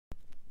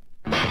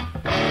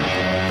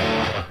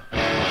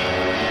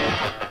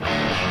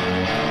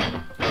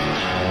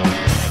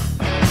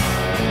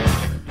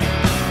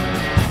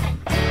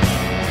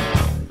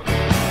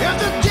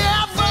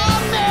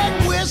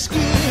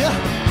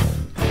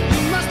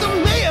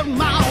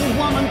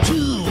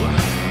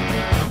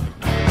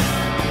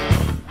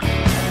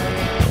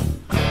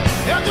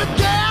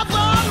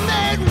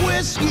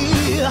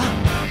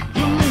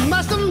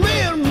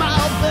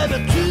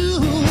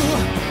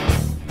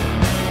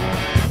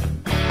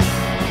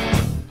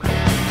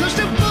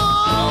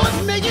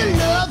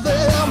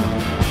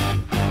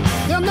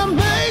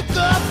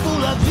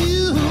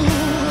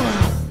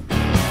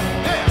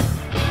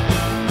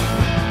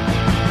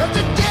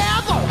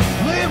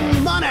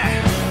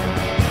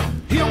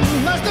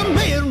must have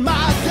made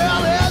my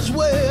girl as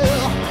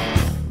well.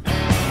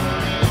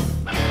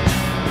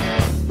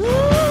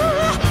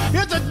 Ooh,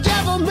 it's the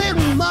devil made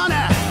money.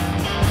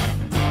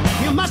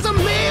 You must have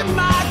made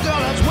my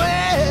girl as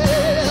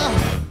well.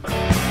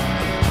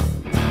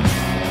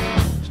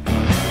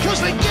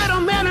 'Cause they get a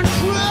man in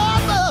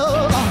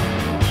trouble,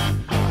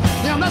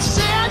 then they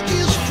send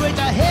you straight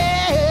to hell.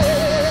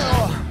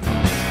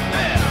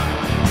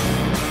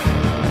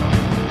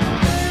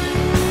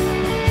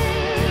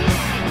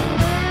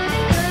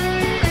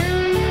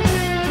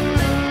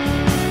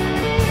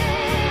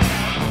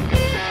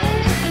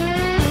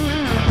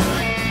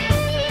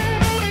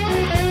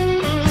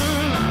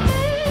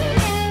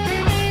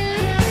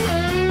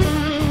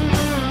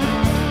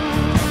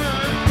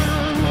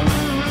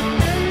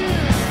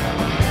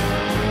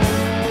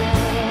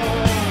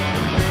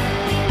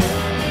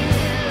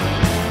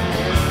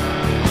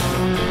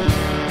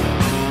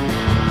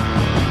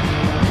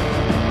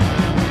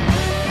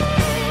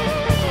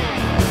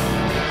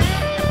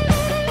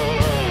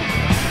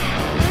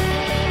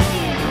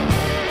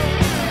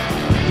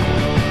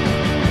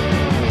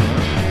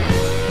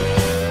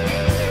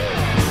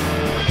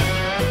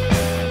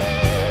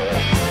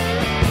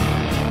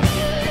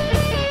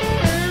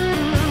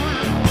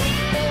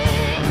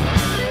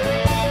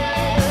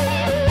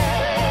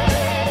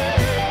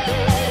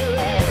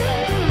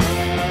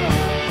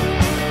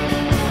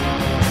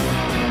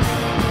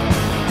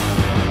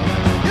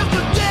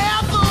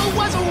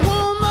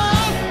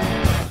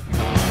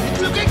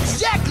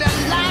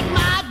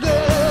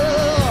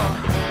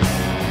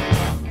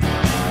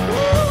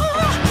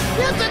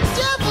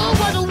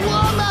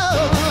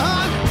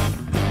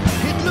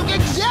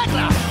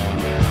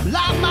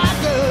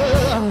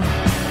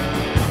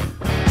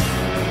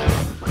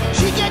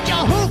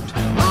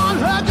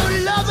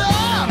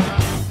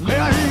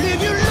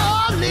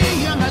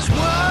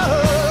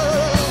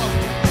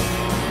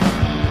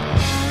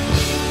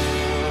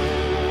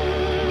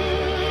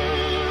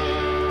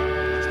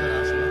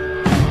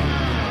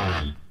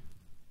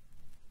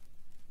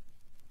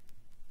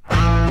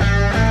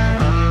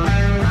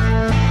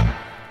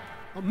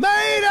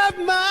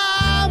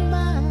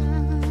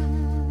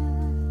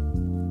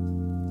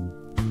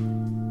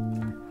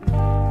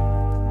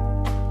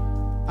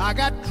 I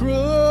got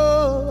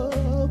trouble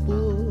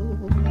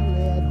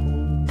at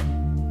home.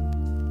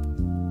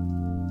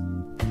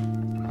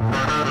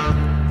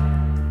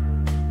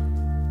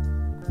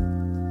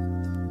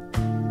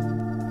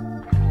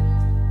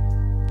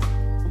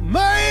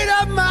 Made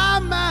up my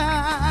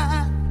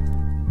mind.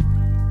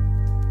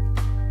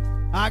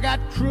 I got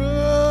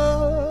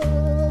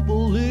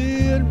trouble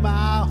in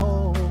my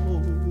home.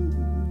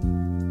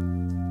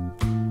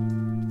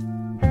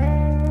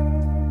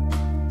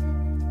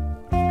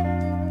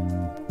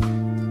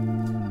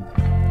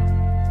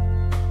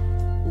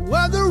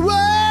 When the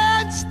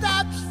rain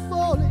stops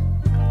falling,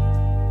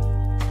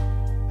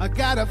 I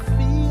got a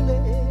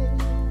feeling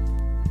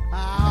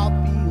I'll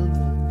be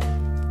alone.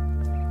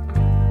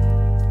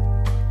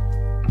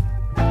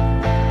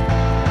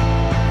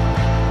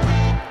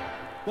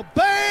 My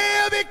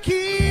baby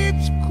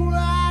keeps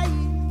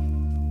crying.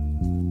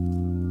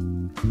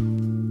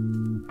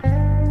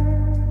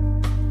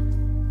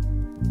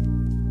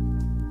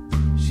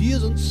 She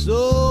isn't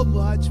so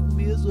much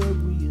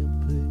misery and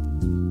pain.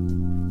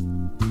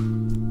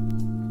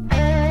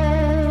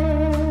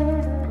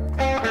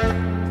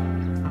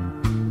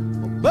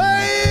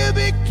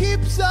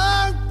 Keeps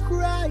on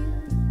crying.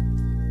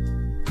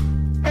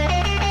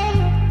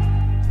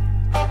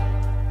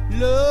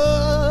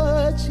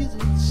 Lord, she's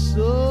in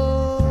so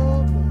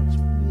much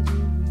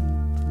misery and pain.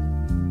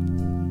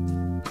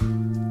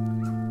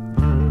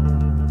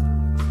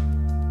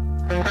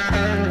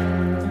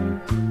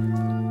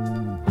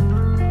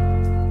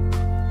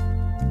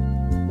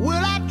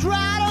 Well, I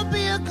try to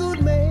be a good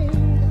man,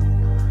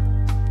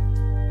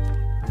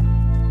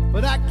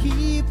 but I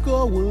keep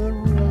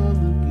going wrong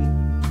again.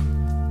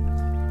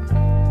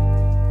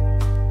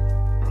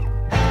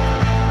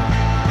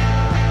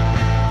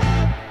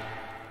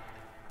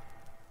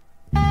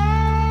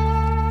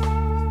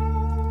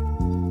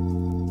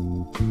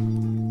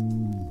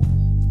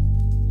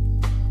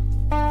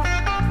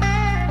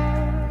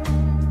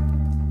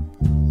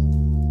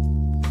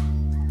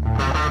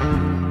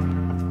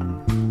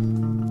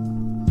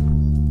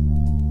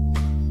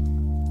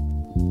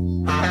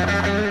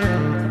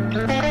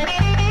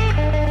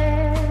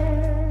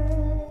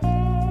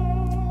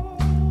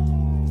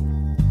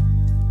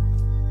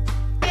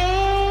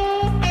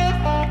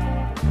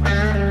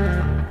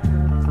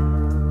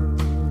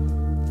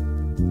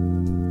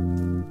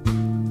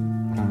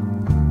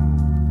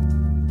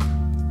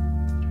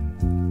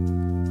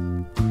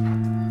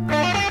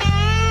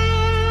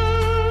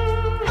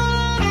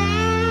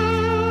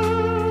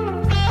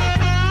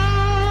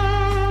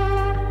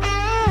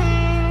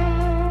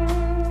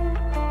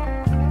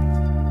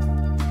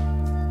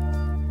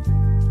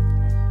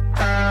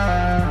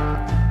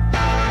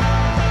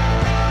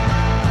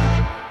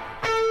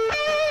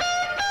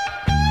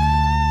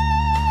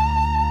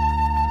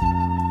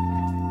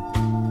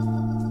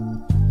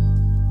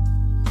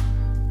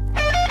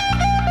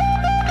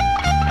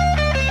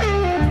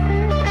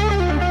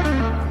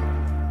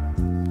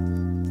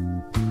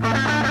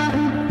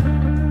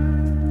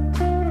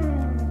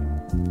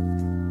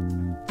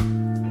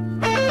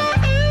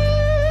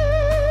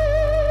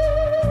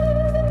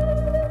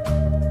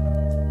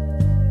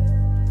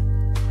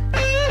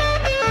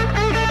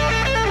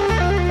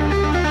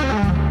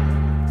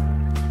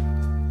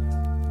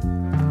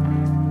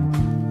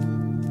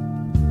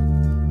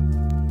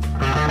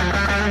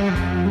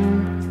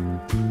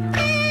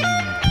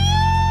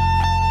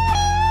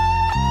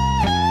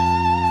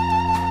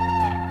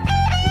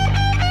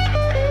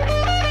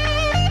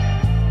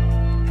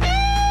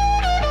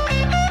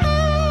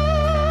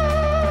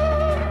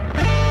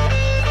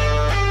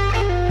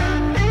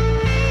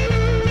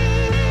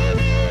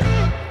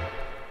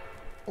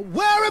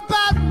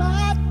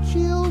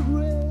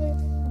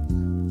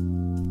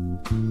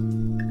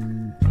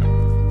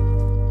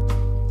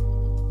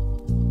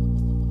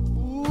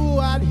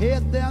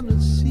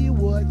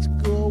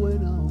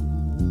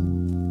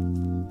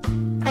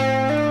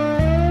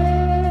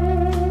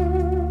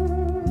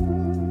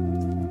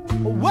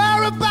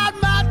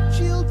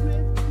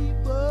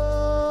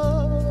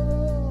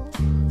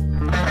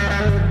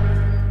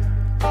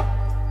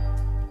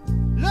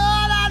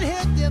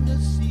 them to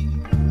see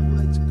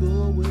what's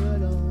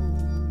going on.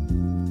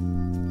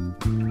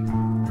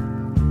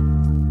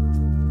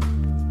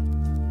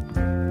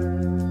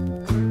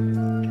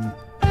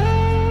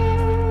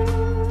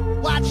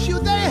 What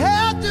should they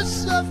have to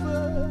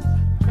suffer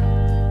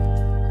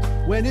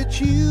when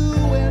it's you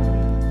and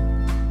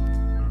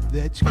me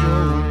that's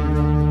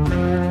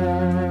going?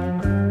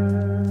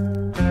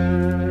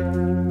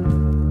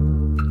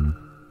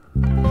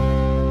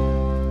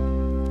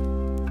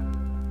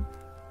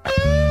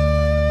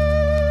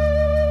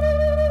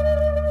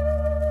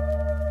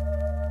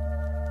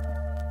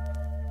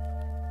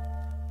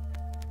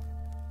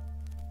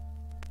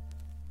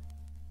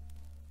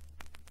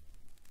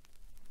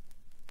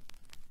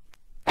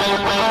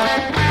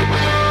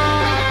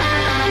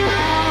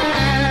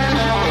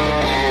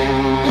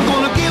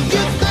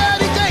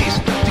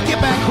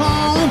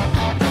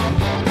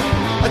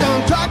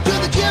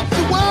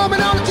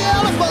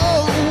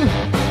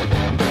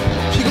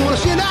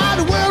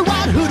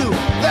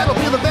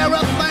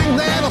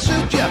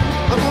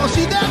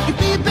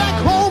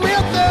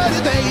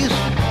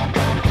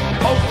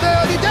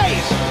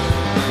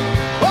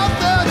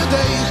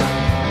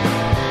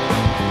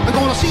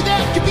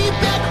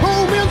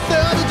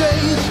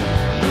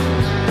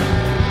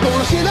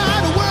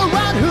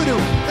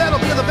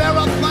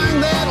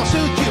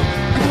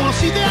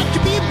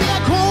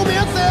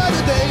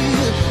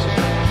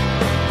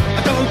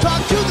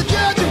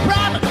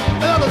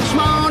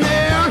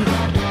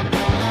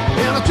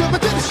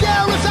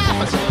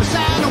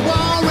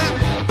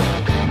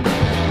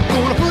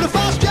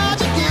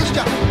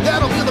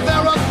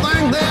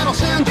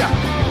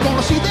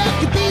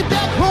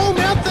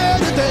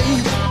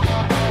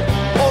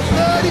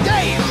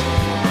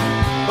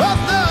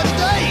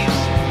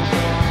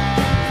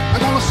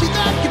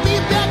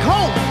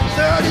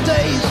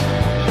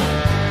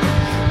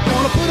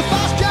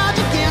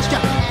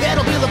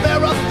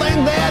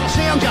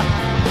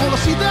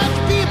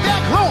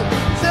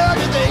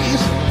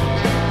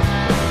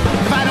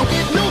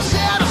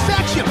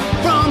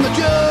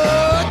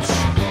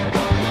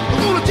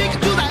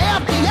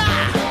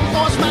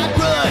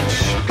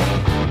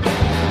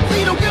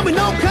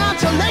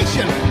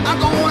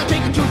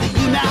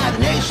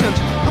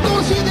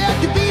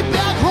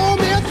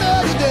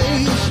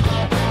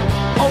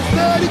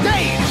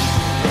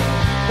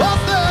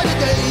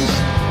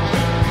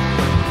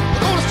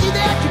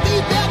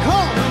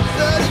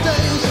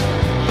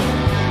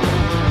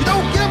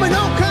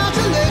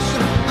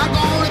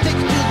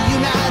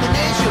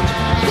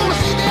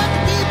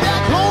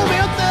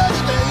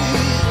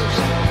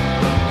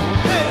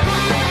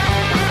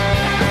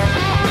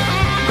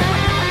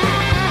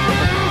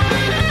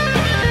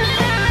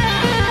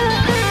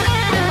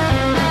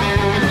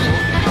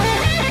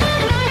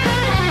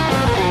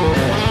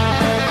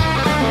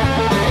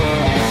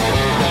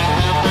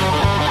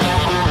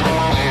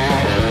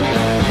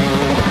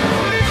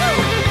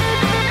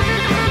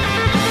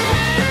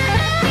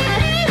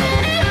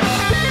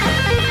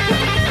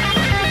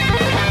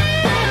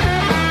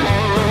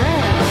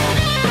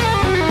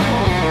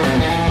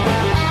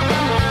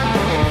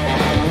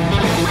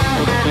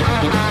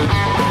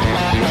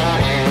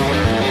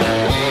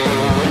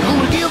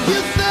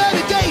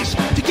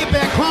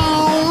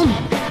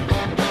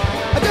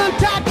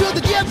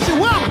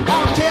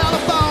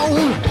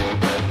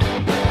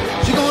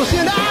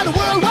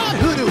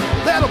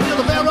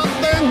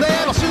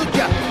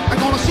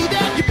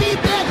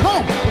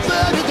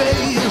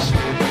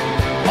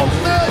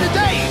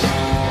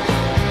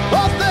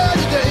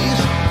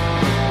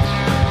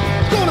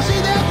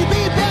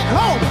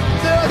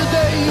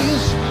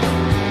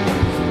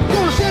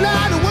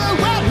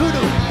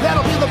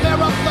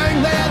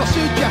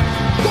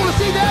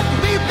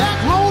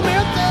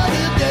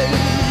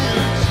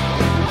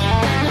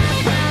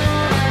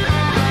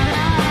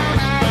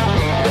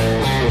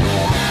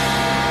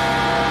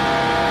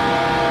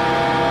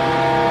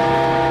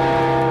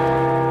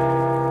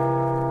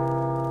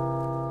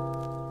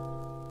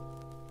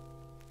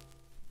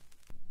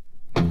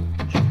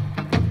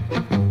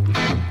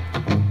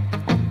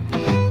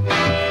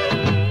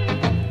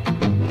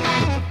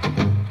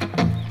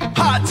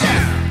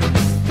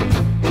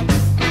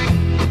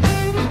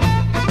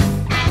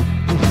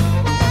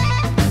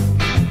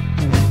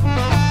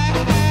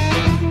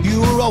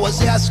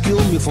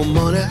 Asking me for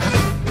money,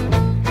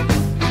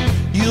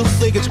 you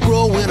think it's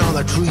growing on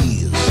the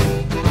trees.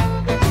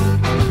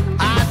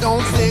 I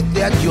don't think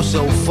that you're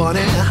so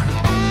funny.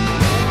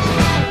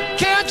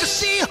 Can't you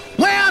see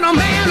when a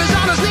man is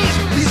on his knees?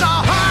 These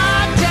are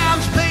hard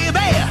times,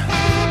 baby.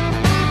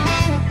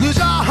 These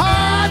are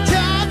hard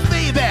times,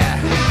 baby.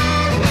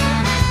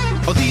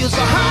 These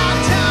are hard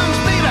times,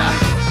 baby.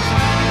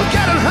 We're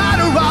getting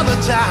harder all the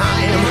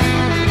time.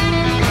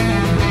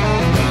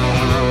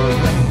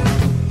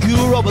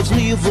 Robert's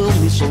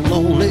leaving me so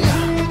lonely,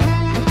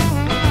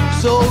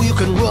 so you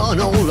can run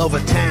all over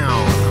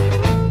town.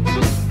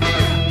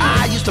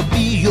 I used to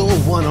be your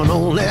one and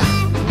only,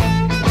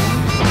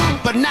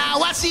 but now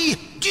I see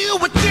you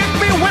would kick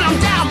me when I'm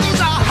down.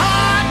 These are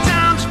hard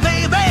times,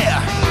 baby.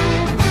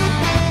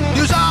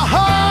 These are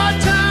hard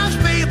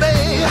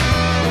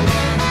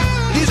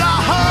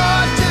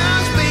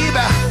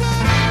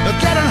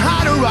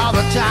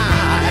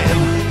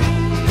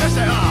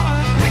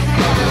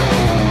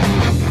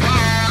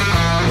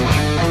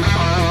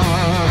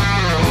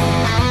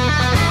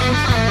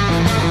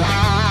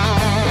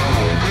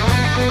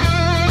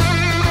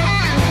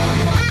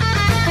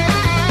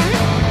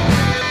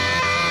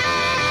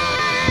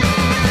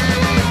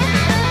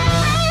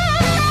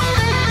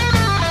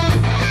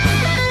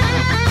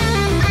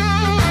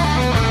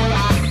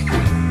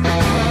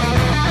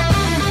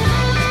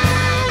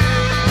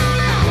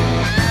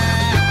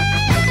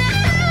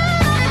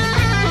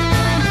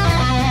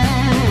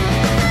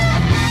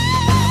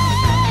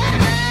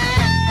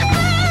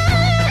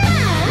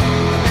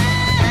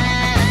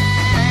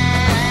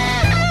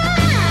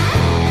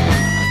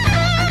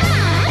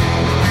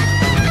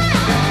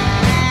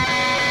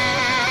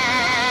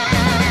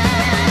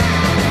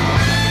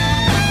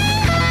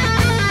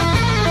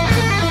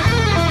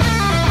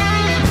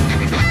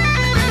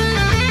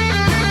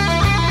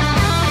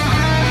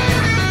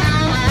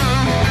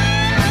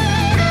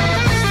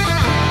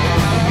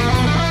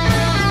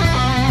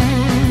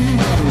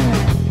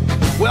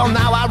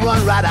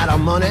right out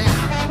of money.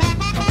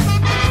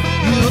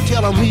 You're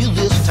telling me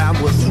this time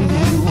we're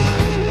through.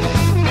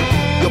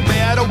 You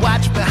better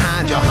watch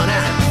behind you,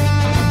 honey,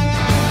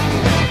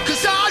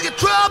 'cause all your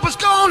trouble's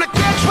gonna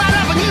catch right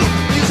up on you.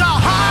 These are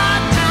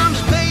hard times,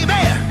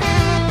 baby.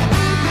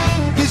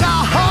 These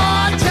are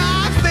hard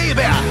times,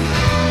 baby.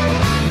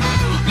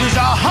 These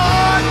are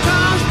hard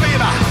times,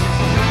 baby.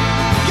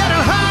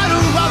 Getting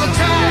harder all the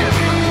time.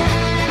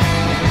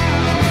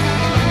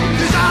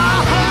 These are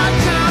hard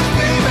times,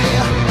 baby.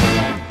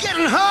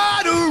 Getting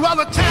harder all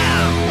the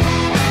time.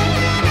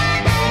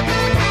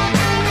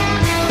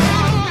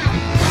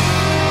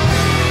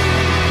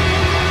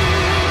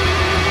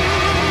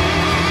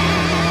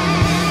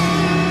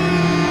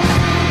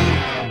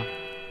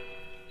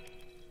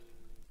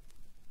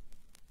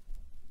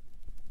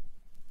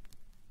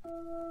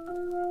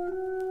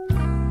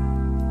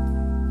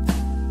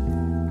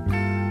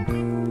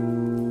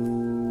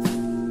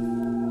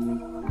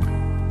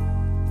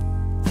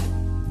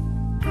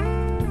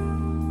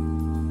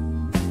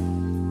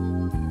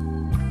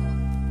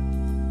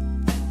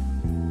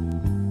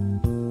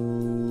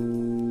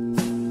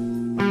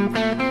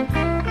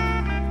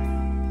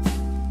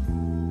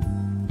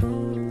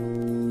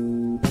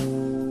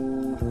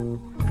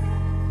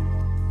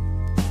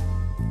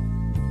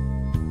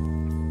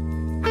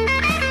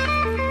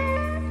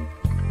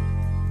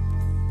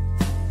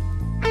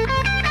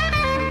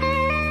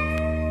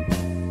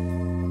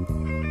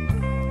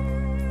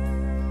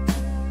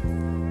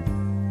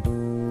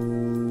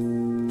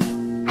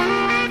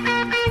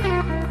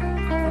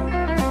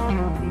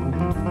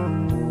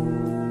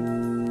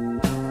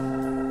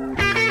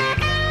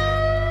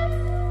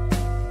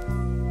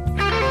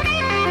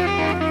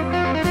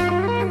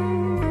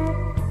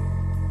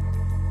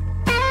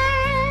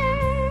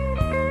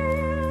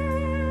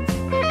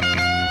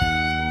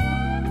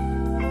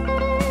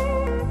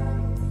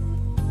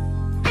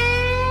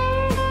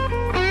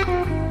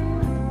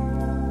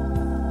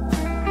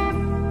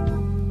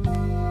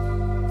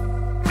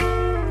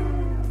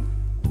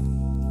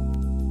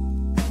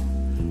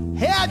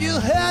 Have you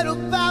heard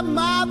about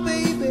my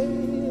baby?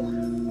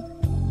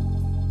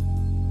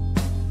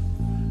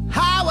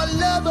 How I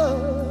love her,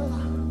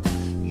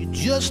 you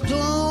just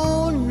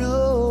don't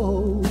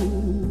know.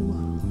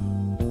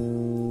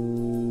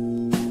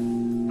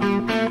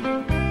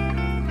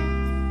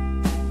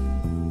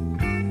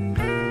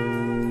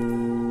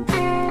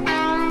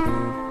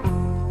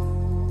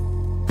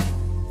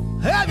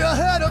 Have you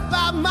heard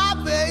about my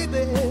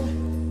baby?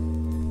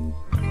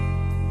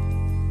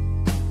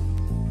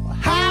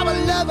 How I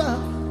love her,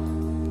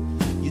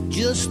 you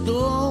just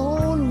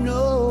don't know.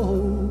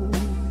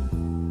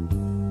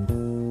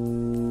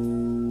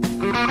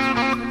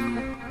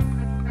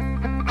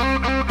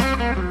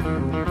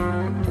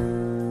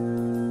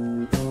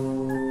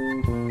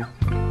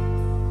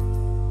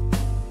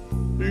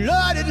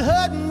 Lord, it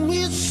hurt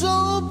me so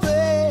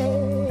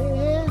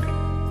bad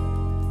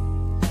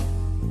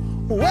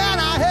when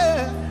I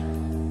heard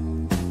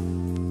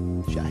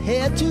she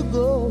had to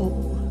go.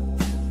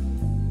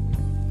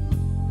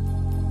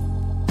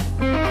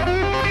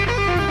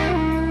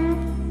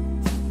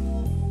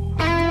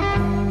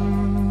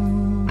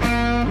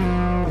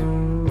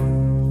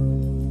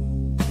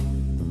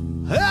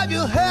 Have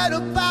you heard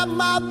about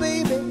my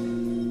baby?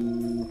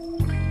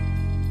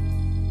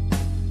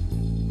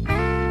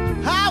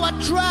 How I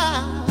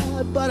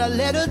tried, but I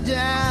let her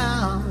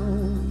down.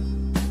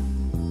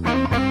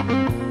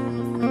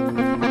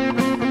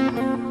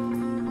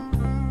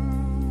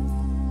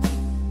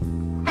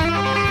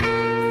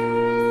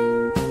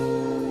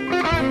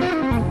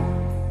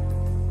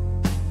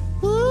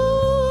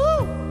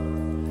 Ooh,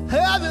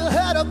 have you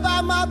heard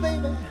about my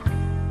baby?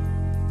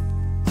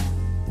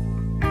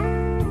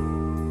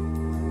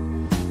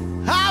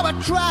 How I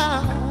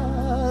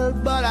tried,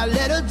 but I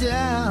let her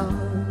down.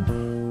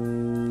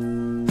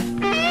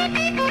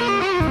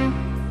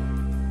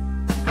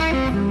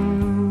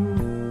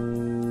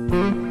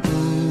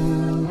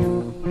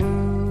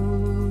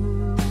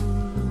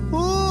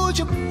 Ooh,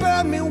 you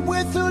burn me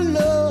with her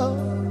love.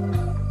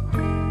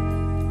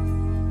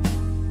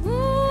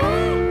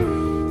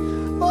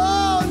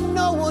 Oh,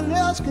 no one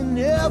else can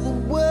ever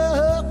wear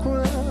her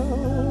crown.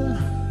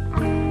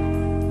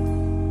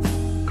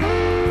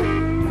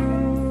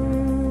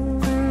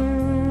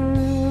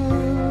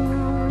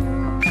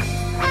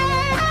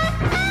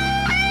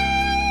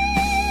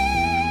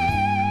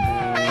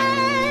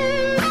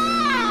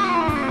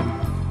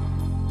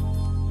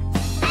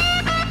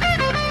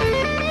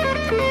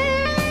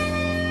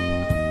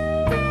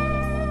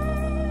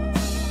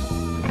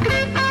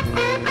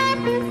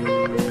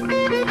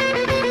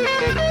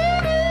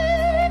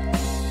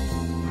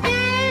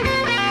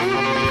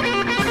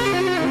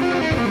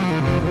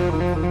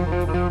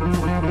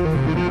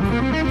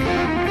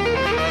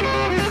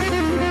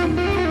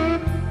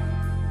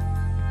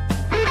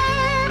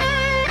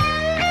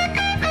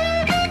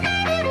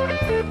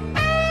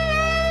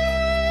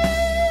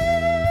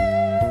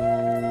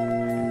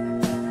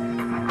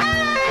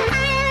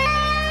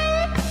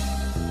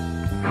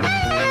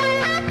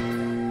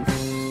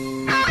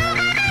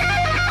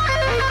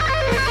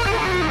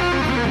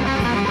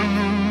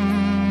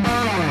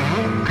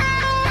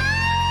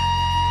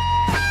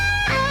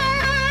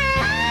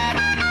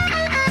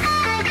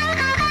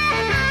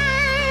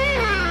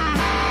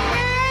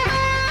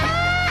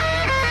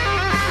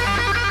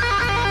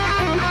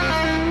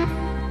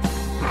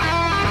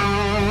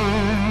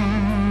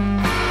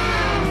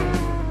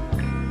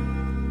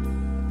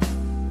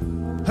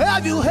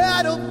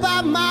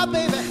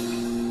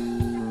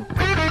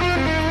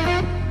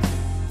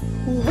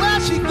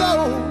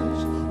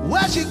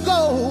 she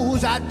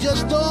goes, I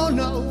just don't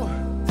know.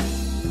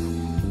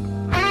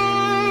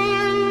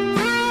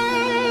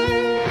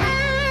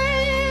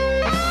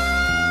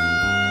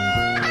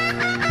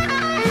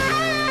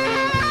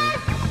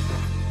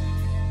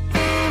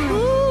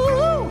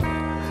 Ooh,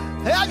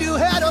 have you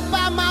heard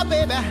about my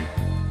baby?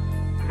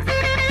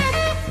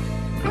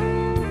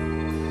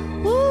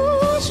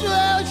 Ooh,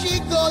 where she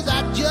goes,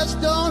 I just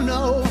don't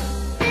know.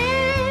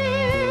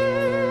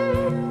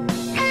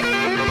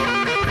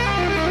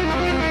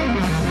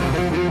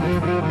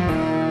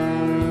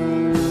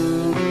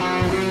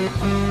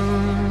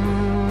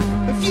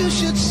 You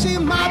should see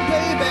my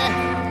baby.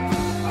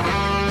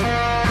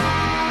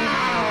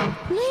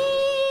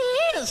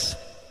 Please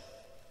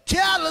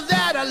tell her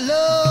that I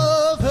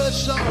love her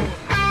so.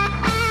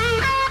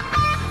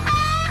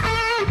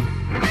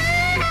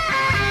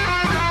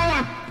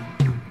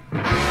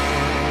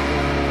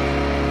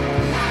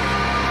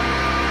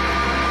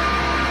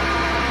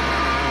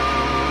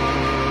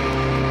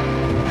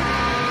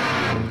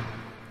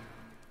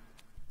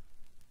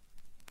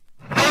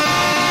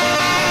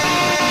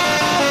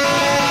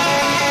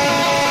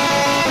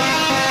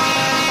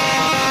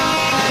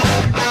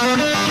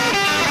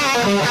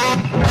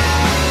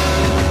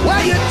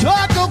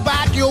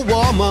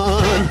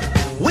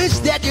 Wish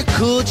that you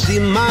could see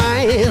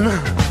mine.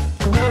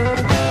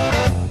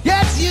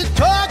 Yes, you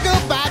talk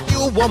about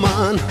your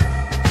woman.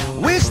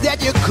 Wish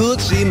that you could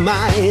see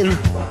mine.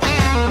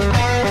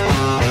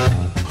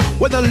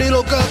 When the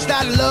little girl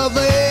starts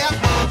loving,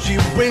 she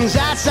brings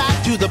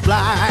eyesight to the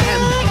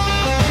blind.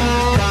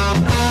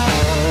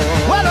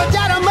 Well, her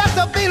daddy must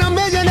have been a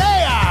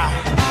millionaire.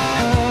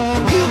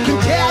 You can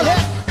tell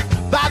it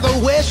by the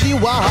way she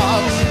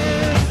walks.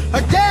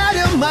 Her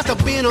daddy must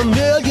have been a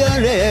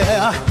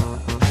millionaire.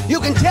 You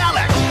can tell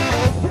it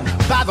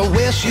by the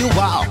way she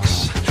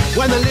walks.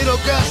 When the little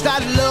girl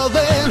starts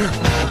loving,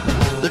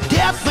 the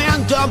deaf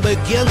and dumb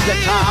begins to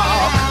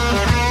talk.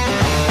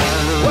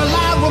 Well,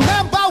 I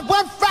remember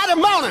one Friday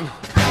morning,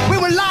 we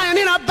were lying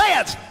in our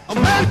beds. A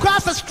man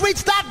across the street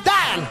started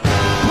dying.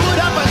 Put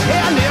up his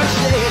hand and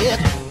said,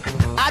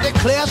 I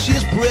declare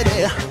she's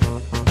pretty.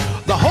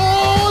 The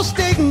whole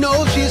state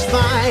knows she's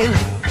fine.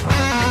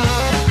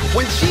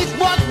 When she's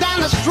walked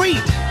down the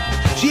street,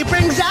 she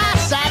brings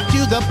eyesight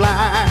to the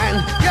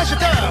blind. Yes, she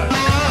does.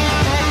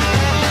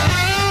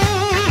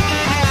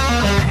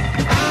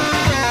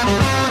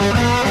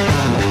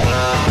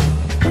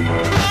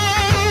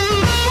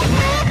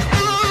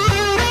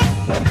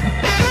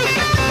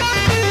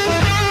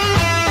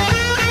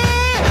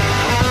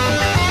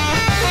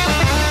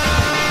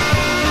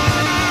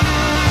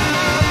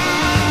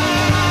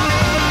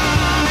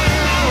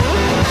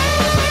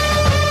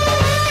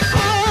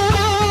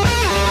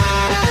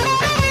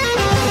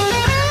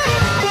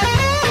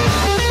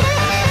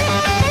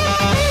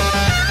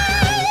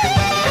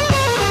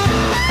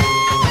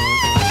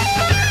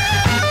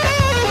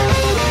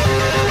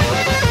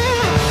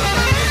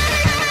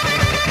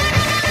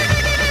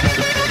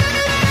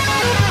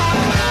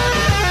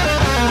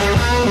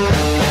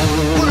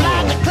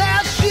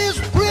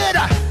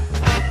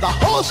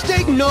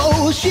 State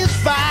knows she's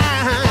fine.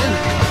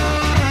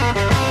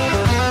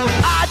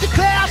 I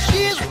declare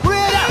she's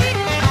pretty.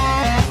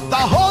 The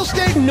whole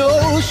state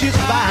knows she's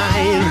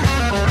fine.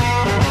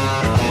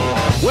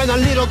 When a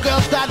little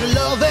girl starts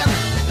loving,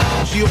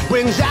 she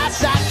brings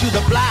eyesight to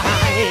the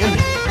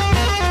blind.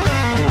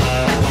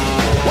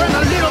 When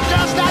a little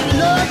girl starts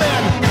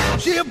loving,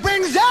 she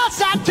brings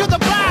eyesight to the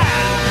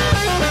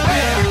blind.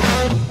 Hey.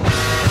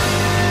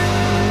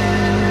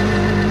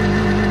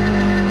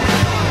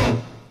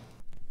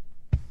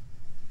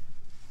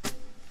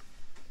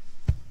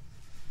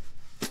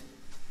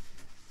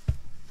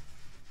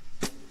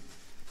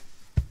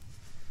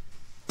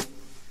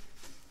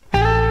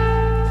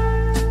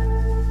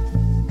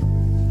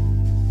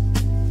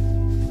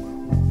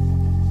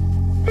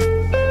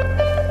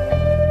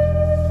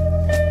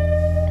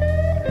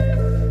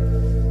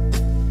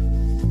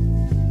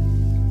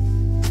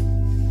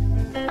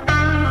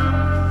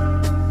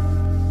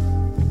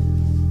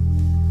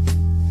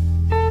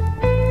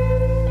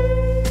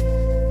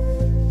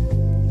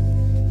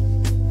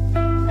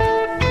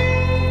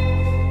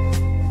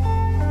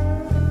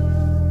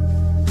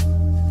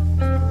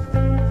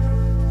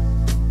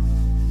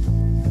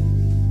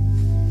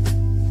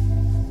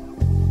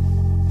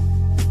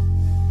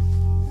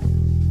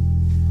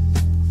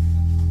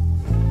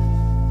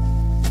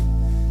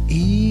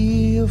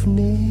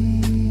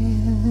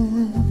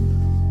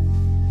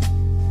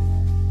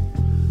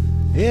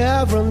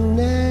 Every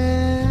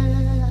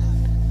night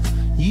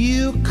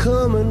you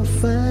come and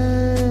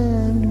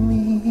find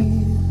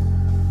me,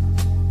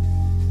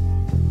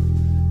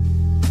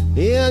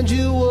 and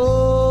you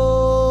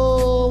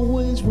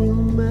always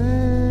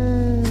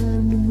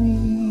remind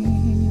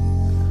me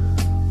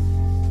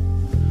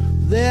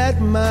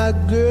that my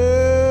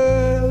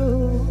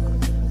girl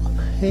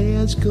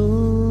has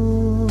gone.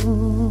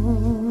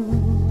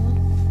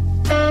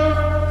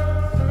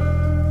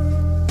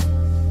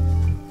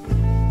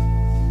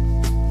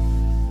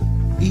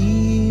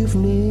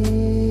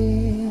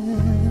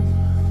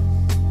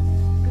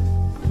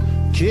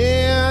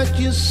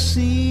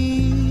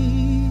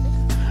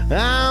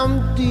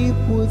 I'm deep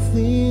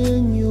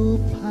within your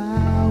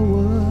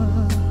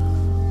power.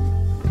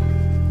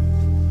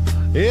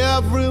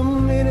 Every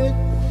minute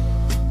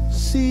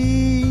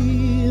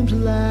seems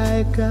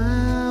like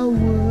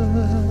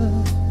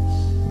hours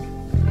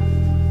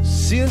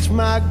since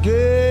my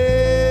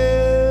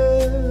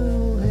girl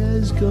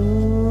has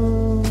gone.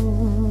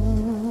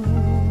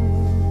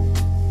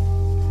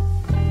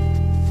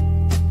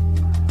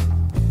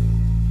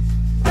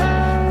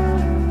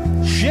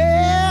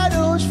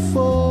 Shadows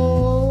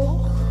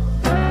fall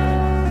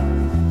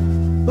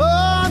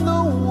on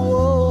the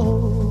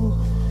wall.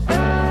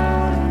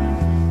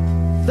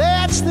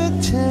 That's the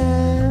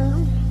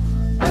time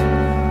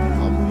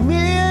I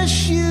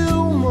miss you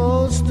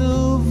most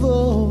of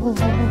all.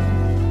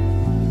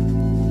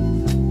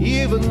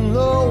 Even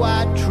though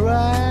I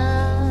try,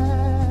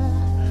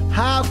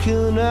 how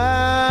can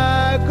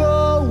I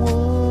go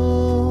on?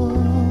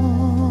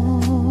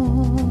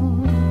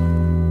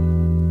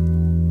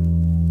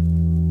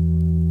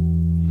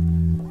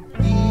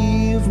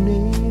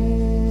 Evening,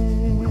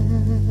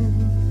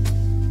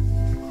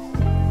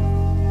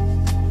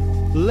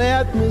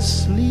 let me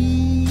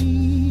sleep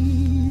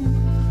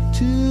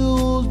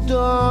till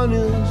dawn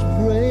is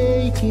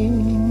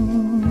breaking.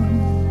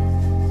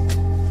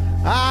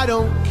 I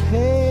don't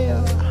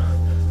care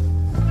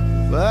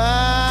if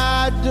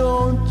I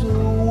don't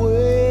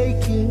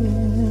awaken,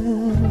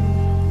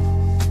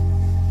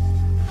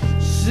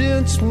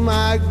 since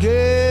my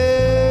girl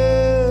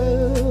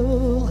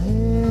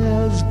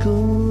has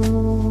gone.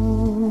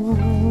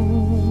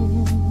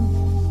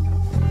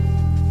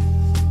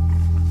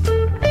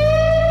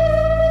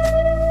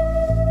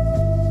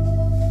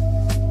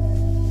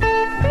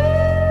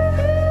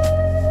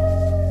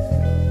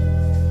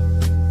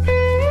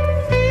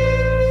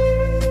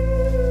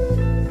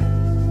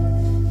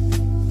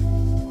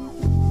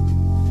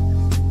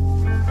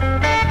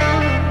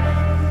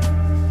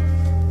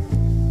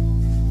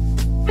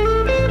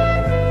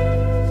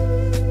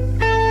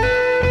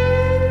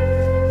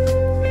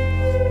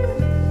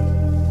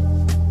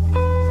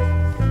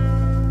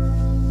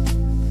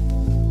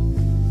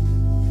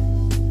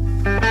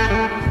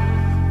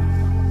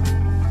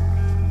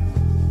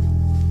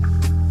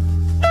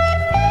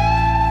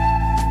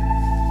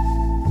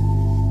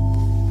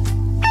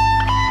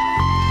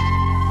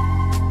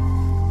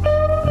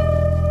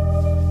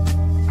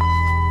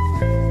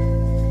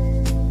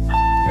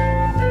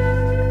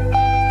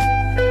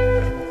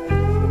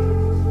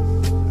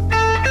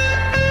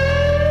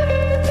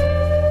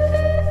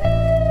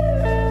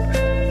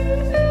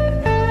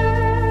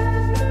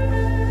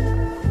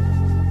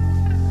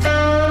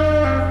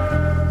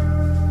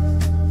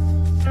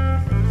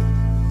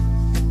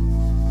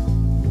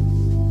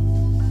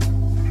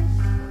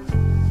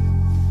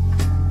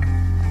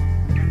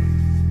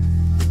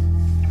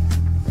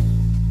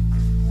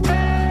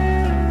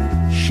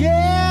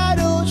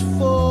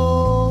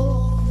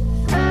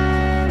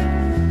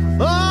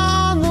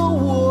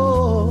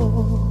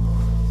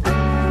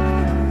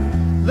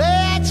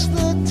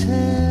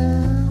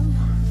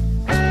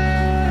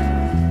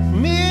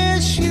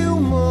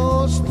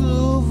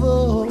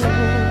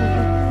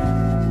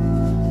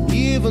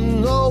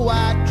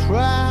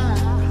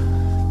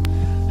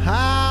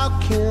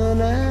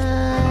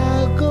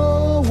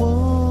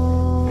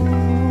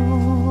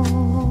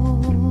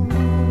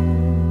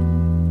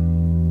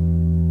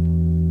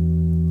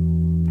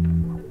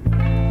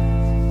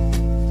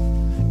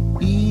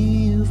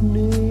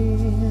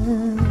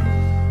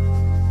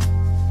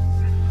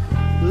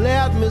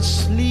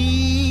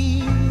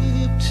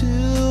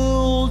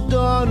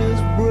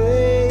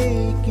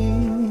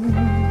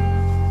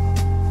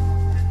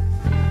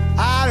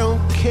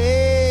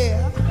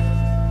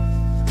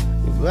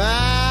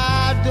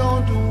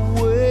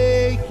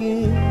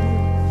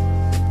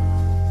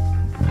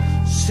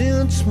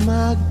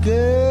 My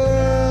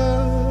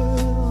girl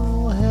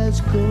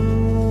has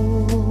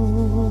gone.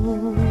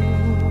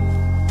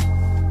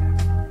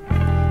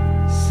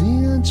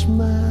 Since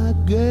my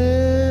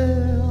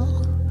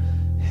girl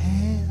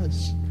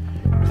has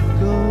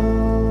gone.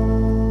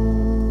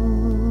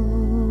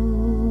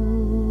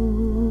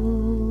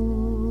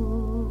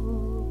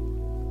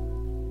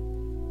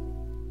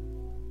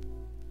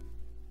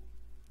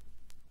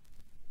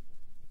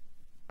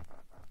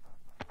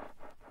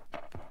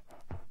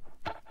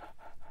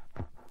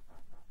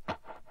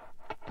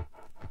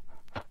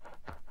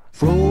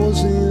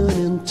 Frozen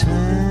in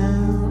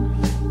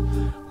time,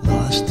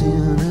 lost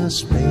in a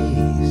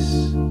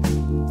space.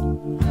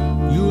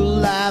 Your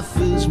life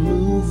is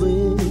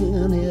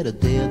moving at a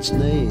dead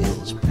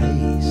snail's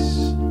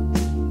pace.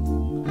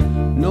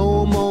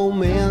 No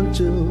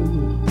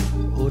momentum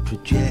or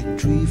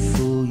trajectory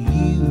for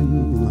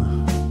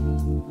you.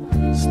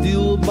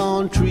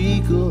 Stillborn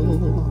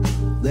trickle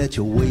that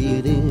you're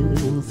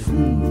wading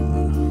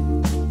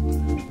through.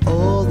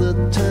 All the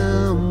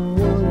time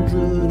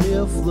wondering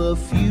if the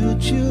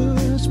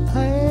future's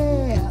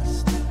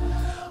past.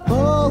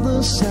 All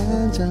the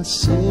signs are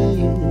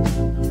saying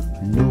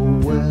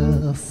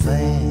nowhere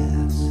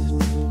fast.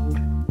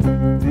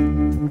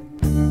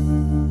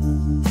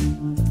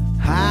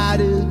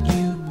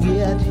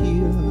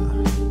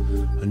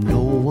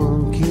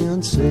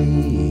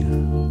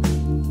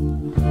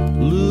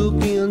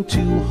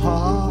 too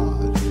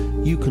hard,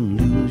 you can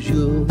lose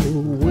your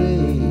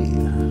way.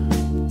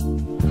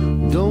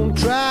 Don't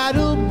try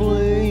to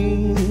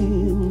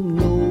blame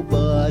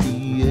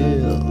nobody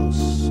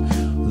else.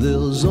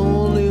 There's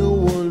only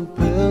one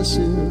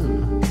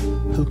person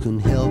who can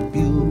help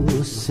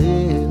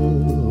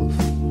yourself.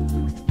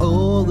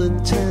 All the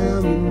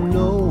time you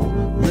know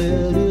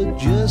that it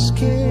just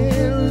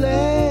can't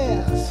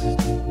last.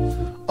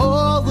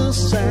 All the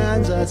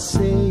signs are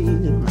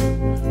saying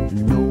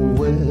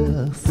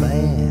nowhere fast.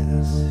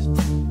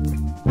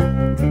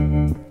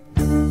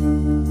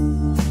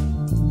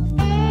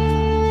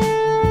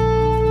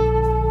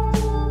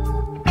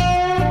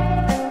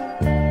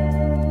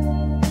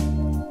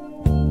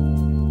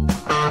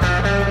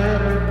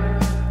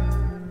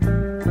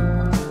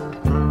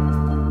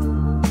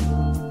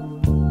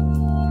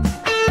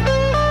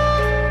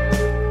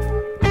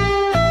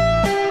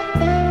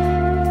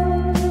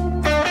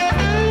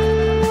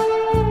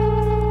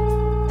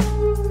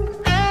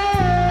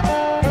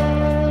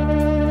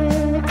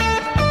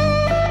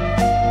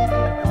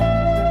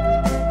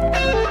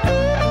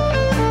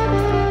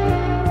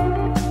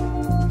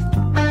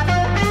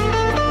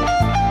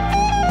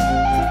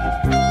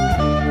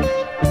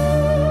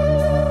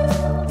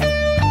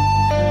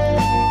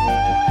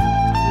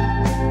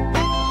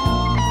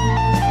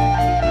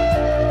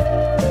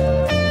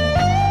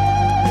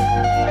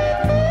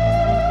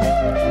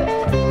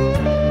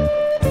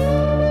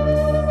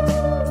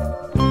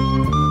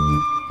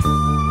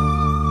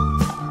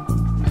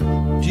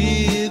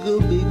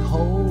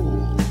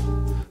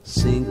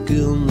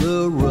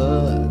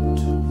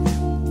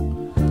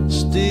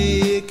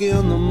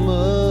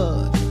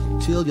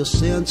 Your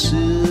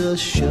senses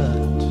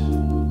shut.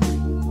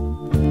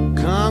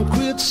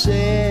 Concrete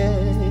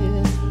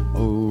sand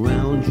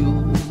around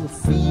your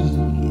feet,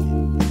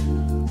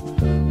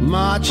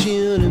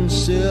 marching in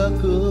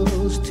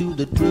circles to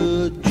the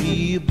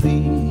drudgy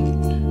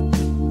beat.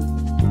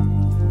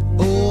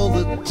 All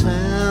the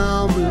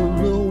time in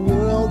the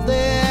world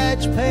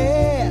that's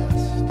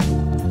past,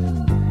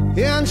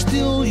 and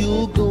still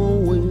you're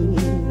going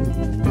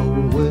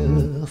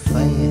nowhere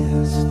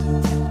fast.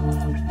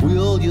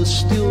 Will you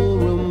still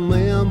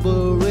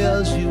remember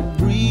as you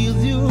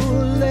breathe your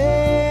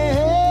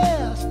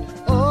last?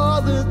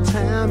 All the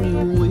time you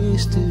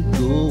wasted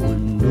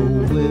going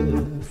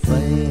nowhere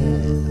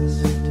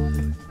fast.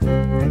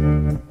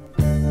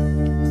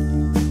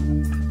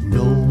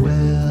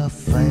 Nowhere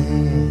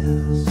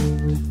fast.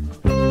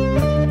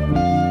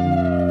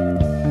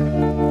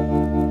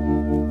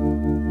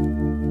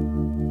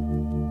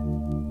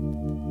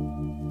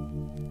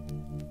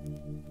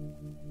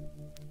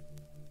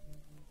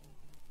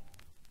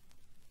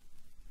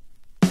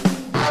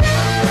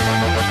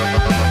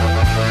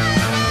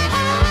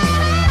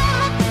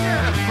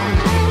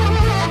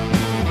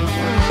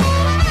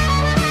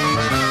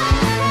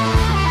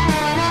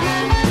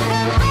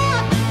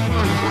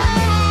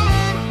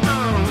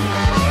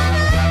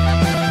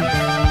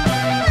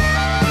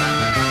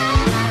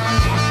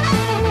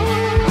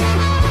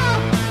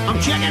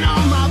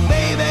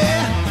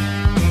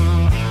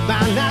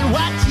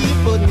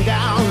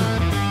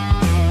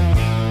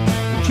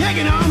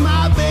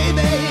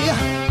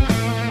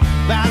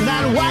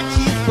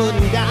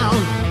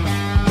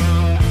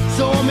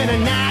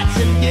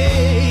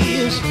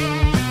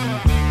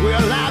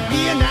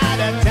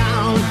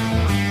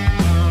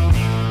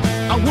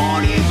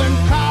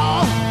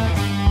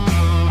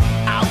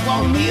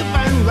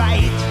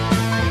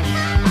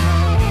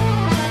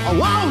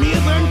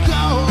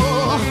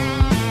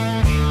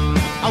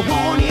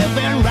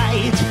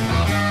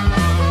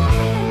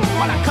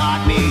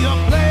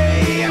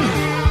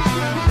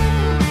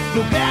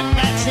 Flew back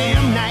that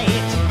same night.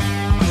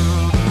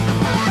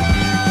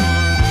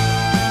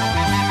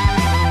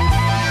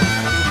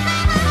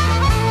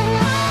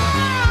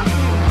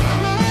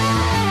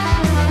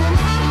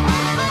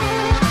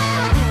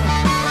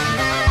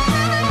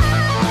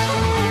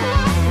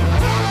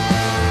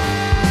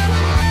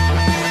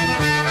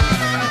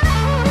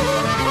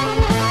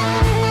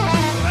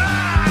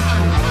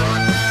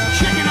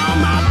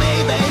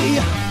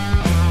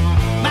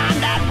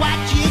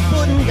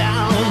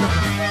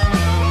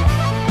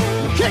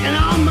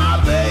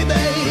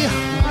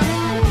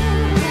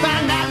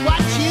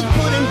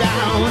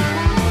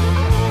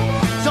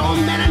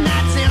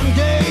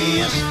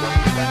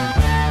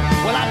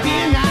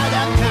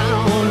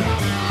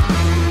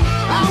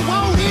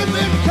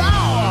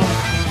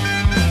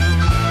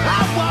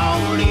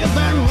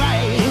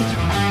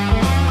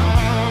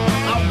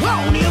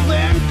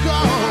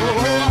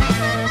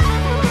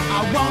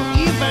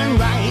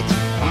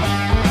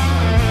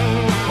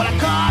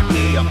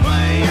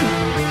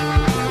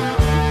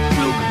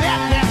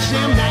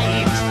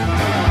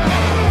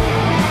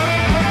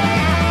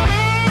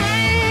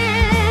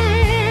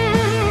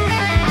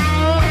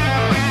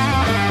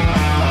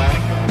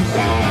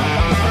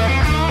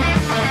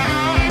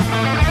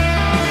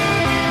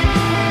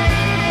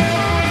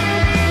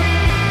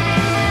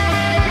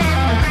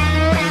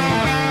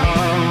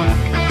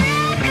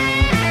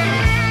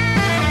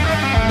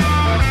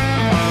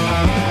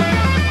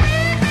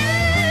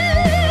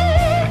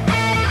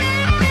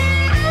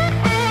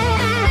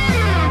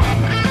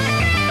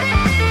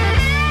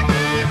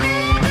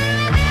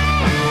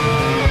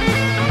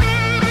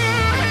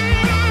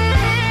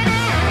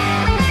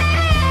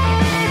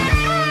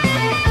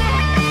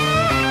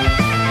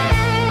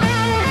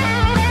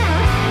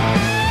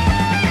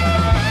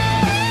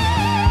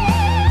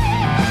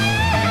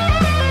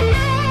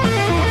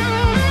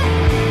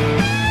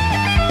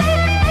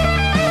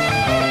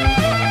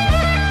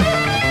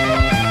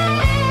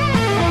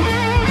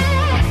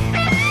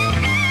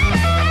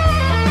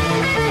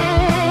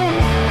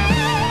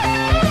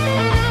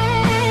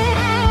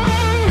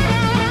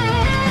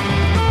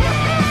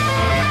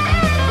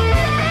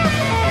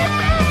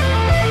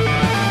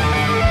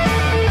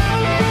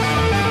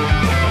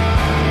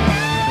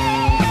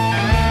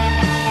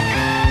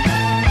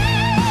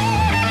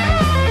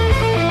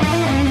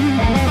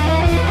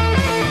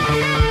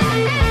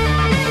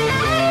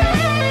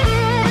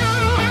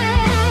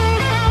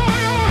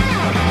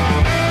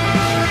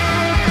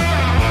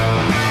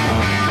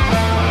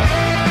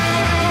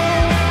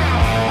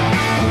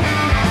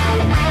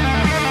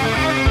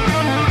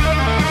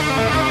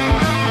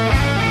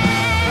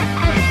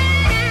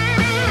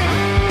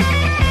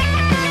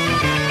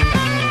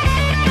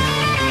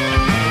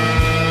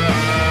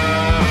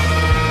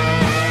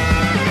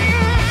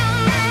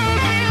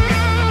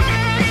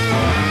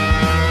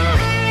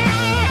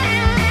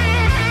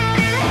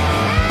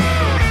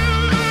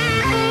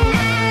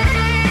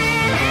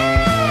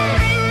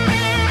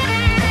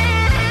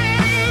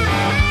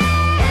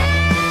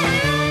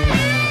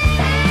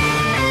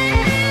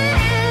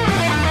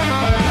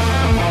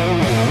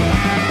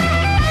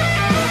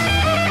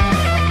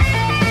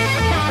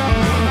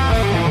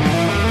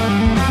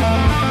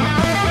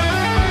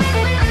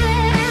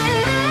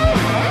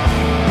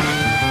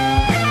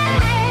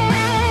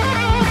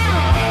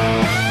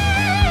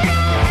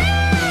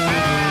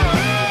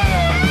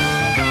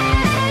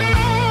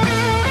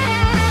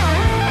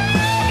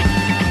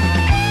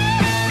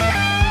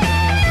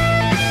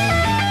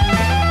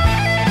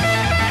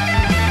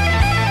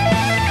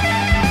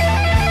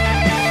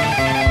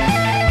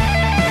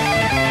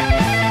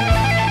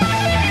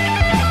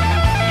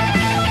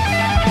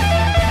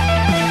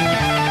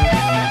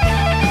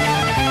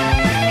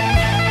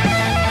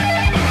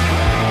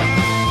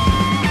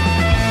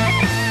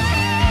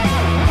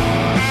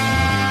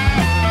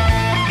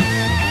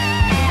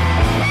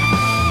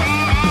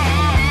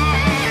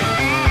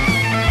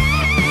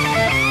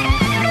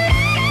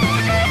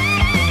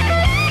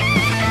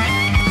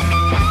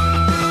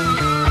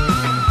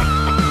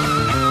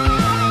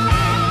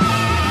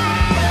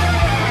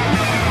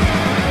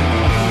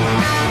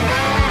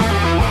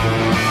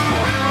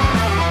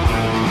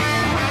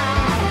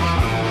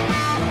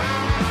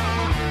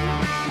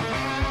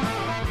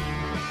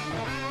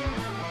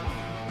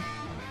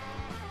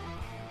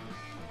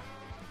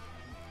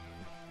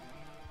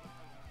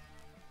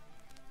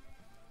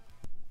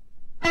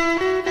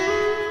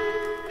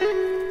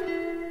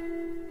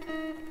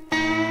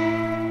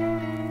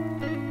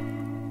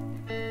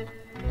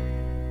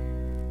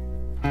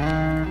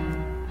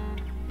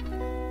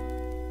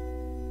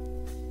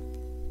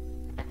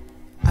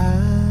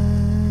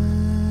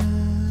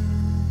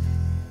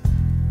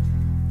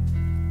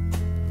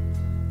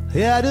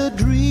 had a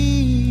dream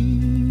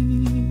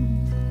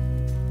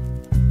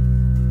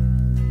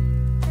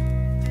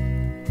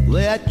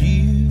that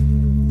you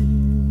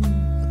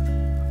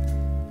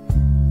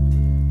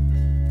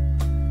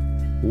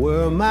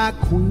were my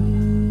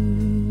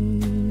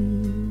queen,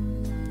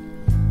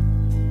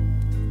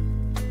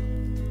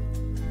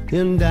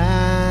 and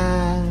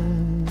I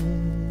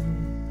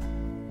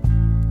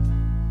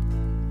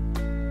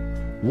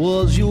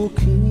was your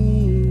king.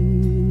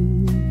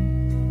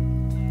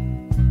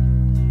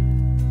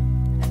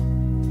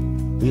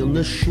 In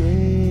the shadows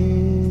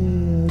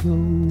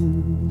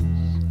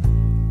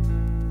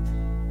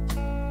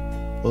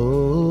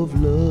of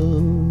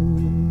love,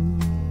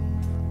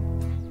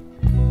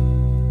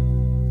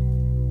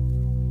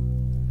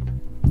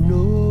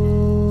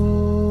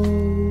 no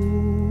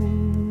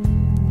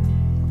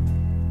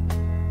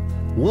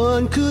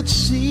one could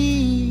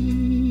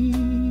see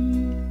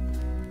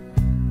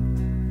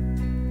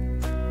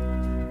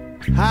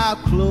how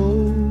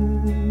close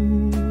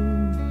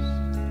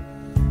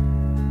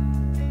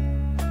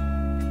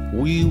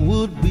we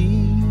would be.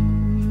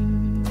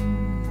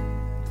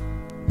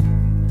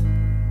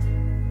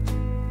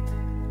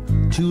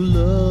 Two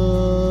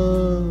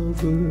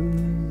lovers,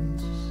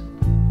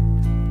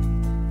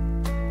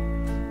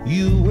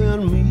 you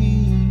and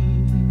me,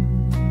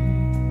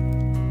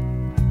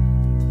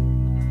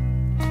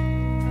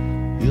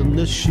 in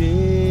the shadows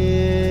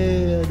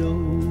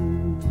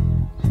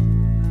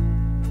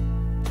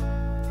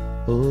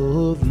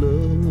of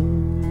love.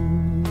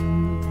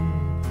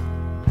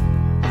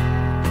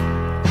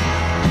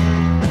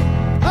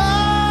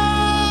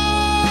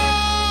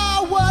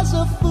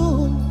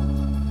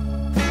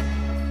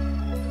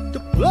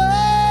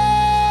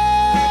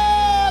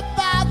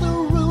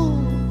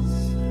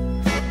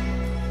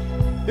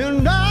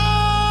 And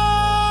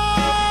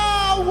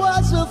I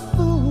was a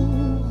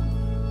fool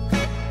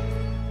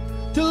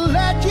to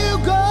let you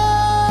go.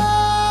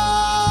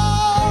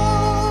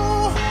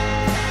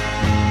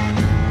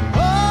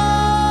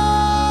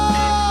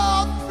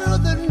 All through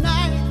the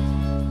night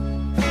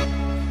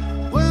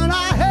when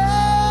I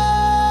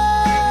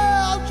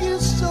held you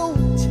so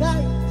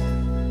tight,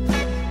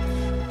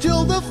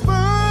 till the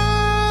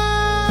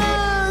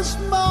first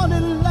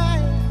morning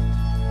light,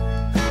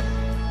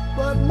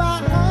 but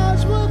my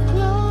eyes were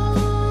closed.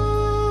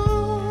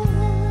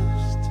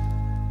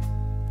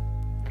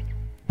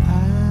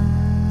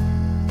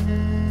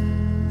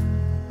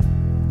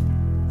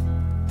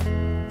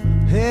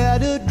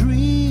 Had a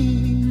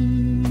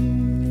dream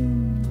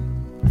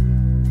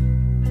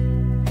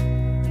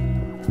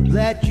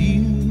that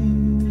you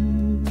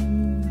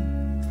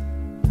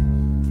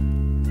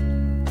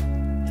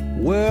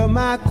were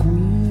my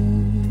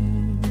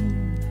queen,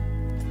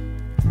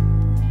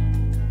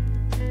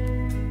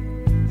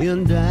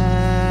 and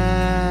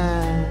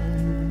I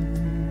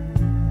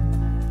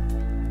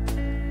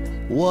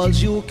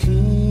was your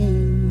king.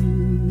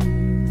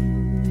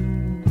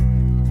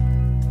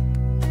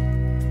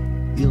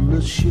 In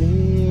the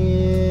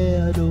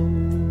shadows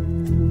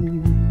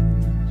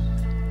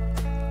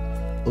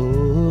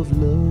of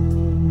love.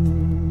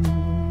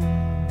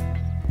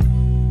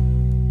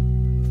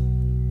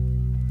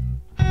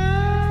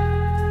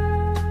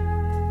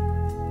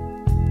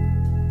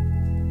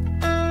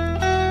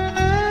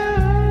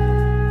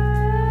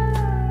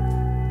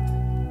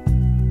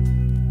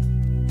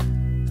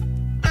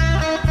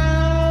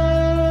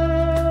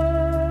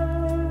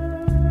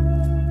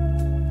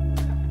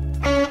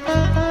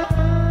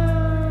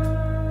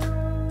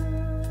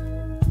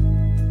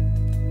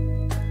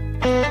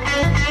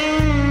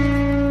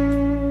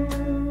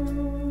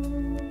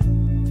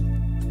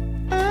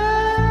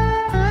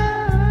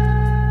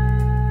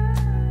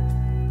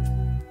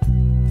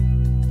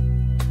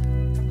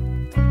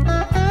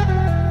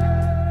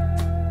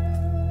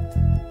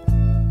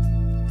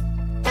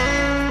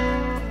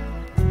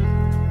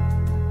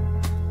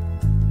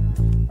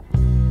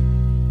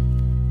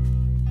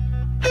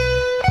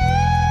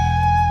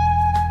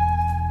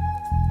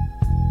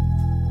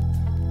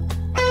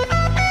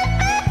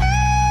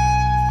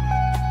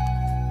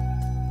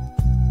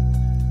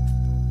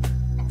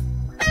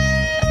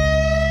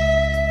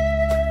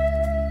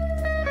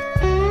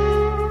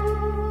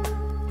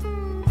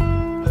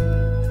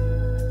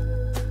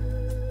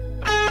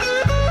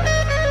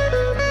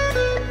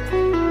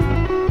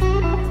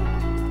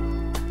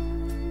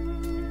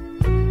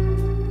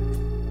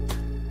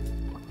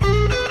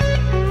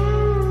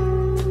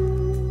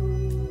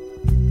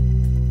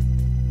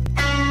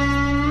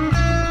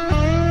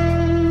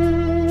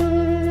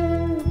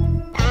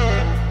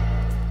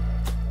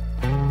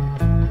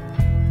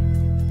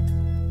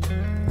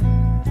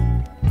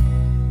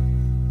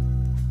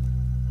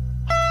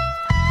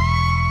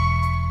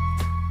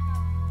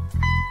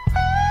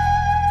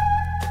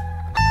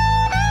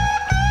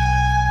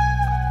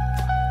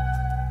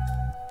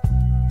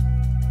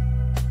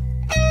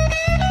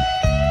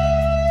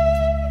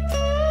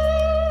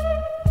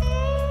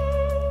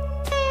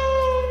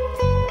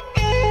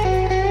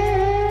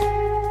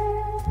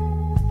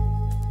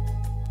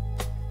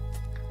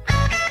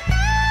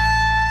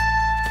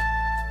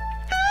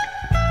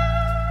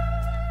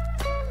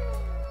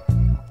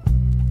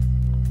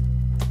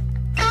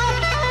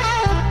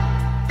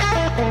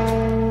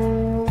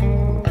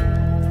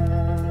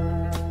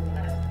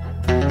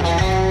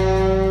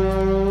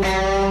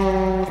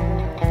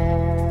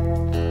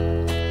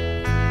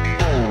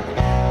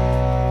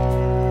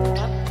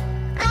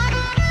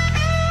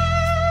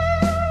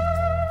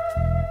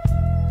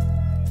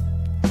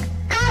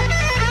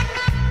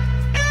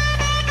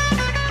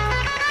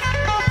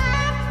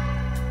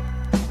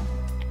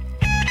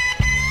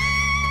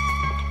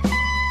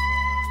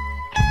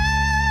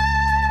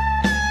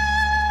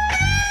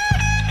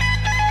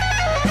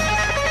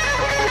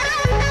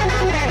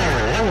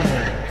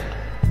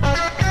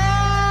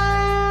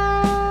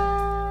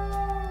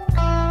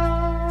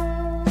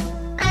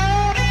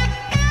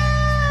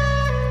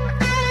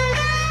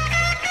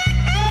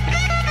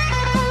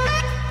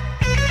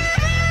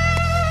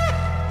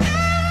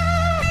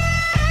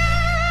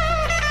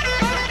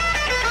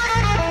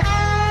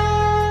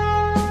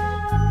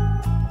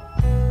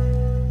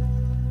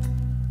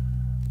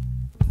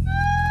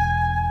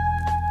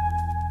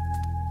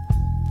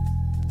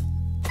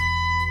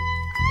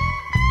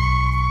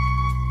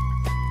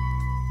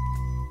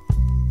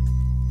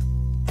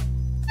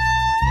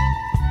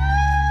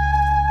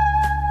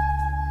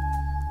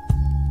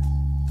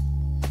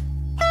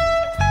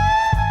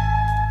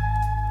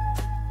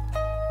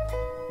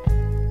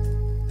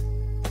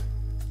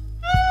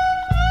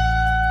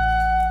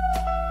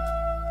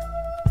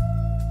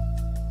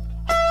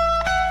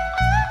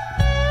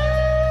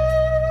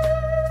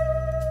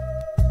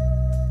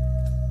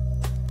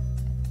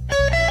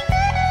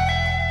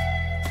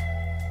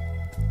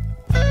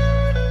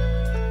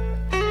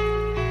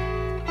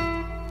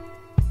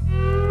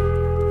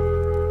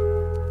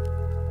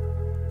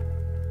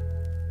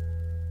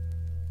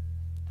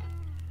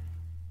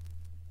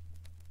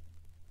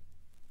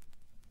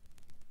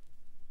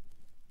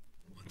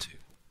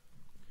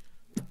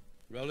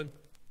 Rolling.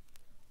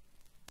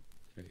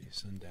 Okay,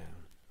 sundown.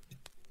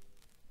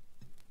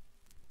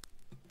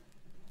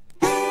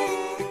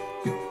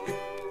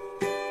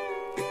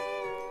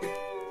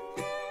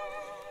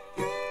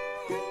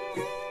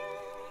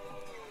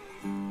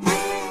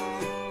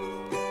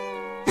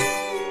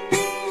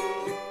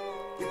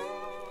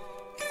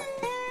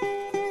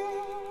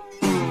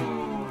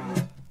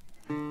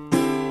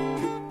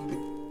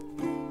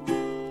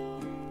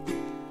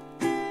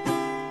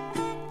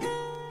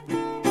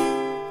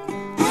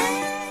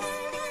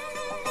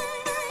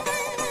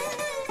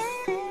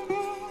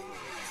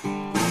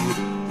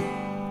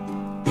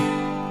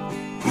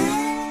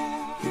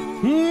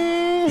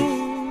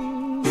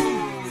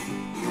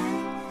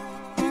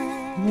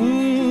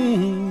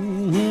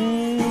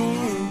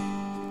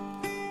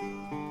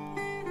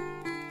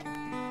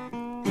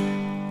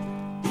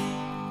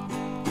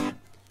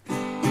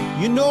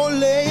 You know,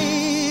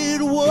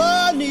 late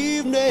one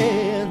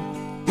evening,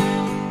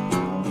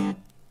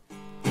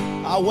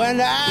 I went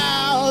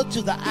out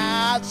to the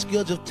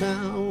outskirts of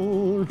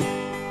town.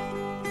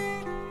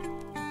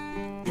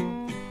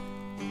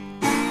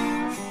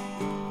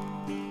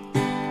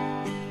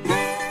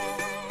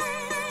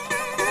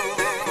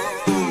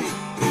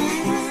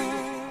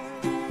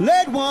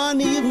 Late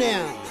one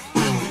evening,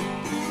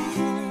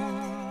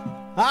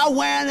 I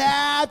went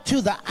out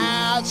to the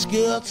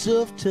outskirts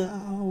of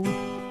town.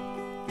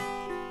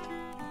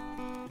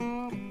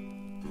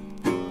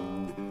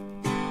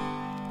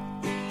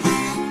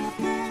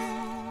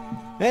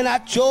 And I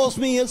chose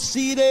me a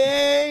seat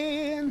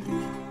and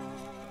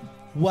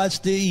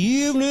watched the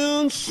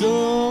evening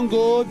sun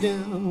go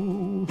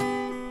down.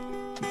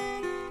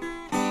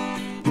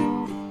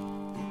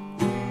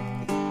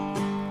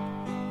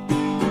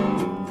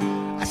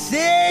 I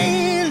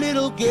say,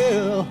 little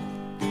girl,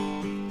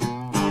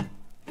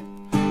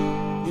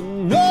 you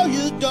know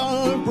you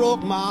done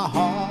broke my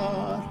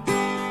heart.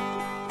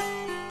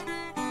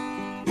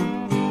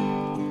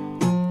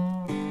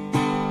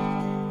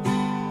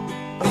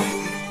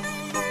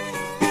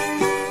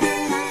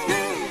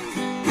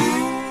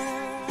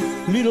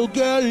 Little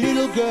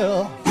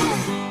girl,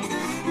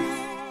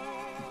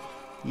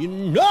 you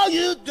know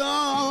you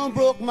done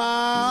broke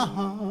my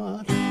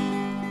heart.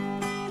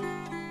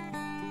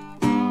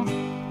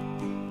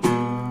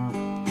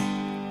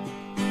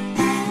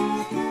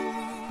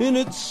 And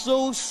it's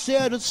so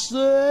sad to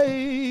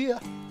say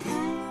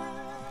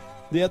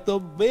that the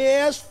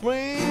best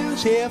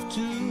friends have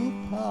to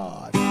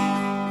part.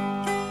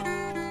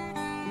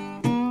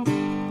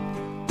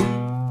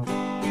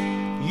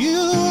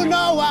 You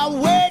know I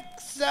wake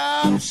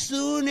up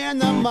soon in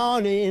the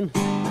morning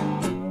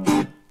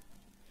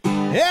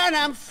and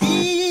I'm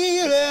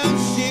feeling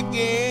sick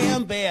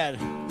in bed.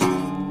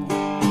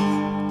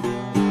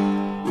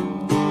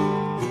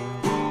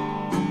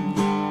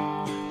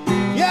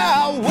 Yeah,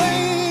 I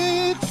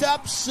wake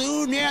up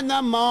soon in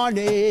the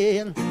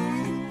morning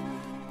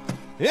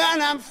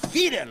and I'm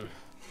feeling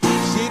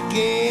sick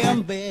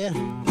in bed.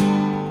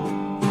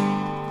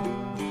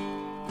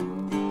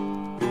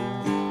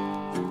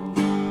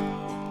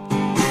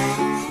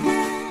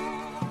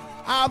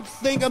 I'm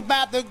thinking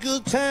about the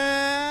good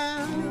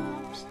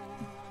times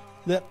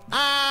that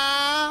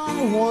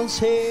I once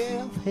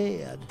have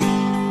had.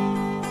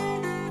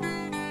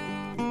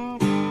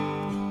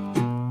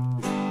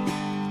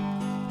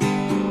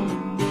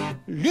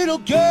 Little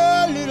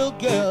girl,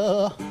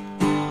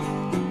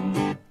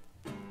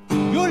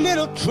 your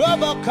little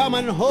trouble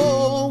coming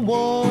home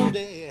one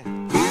day.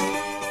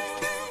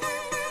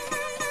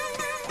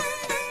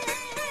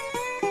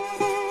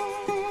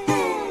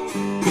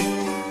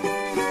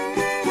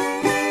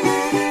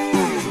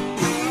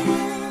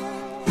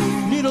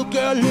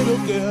 Little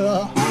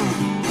girl,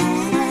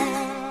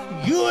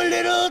 your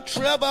little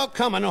trouble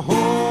coming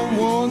home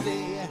one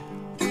day.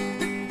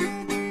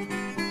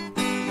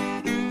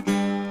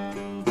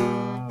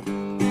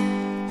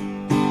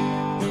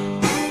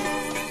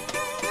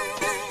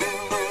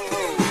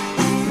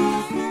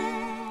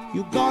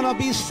 You're gonna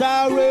be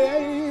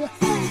sorry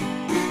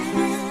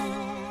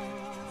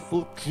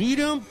for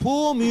treating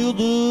poor me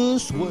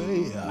this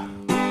way.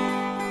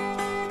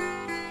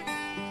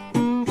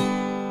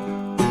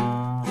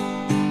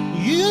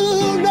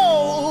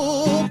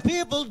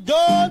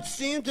 Don't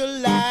seem to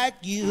like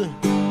you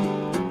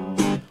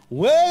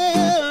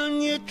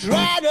when you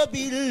try to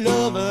be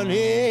loving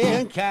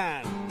and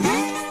kind.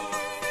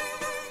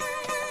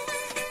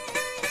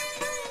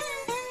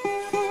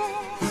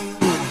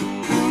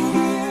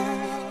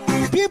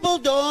 People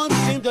don't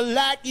seem to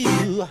like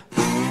you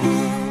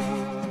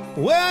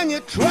when you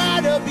try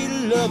to be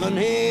loving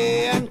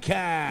and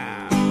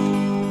kind.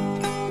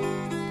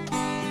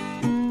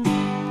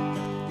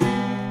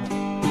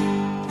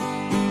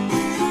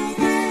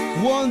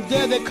 One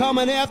day they're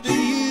coming after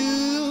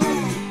you,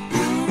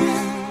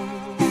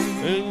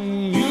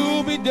 and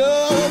you'll be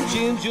done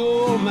change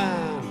your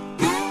mind.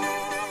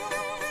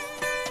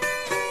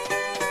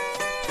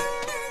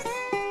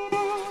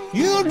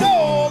 You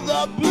know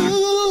the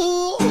blues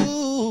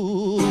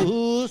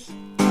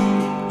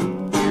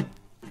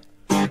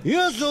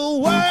is Use the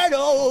word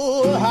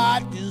old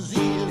heart disease.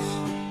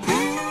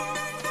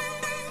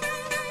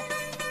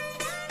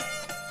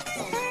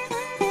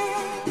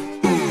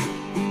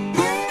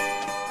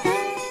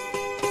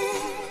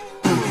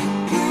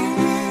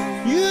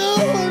 You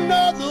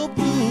know the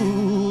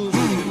blues.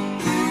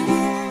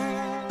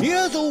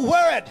 Use the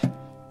word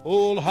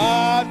old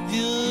heart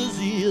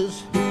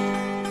disease.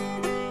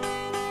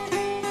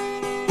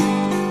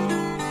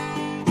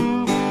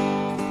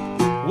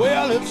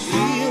 Well, it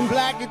seems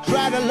like you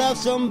try to love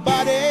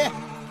somebody,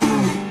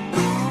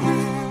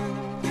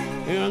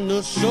 and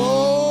it's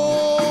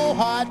so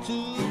hard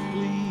to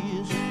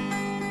please.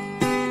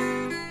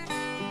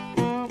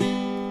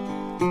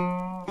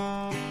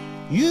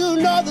 You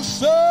know the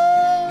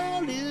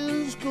sun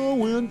is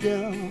going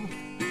down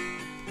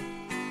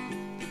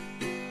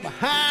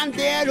behind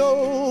that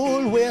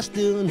old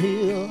western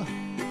hill.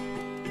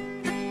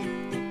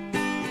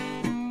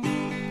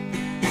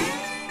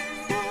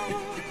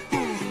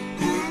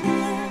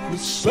 The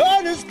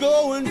sun is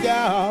going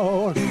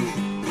down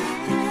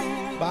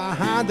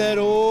behind that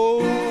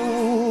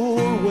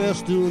old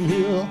western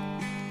hill.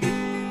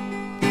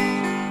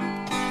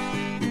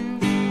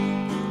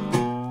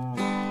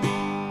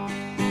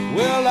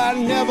 Well, I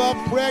never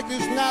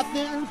practiced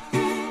nothing,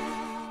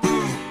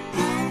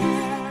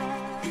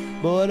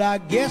 but I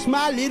guess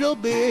my little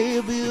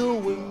baby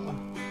will.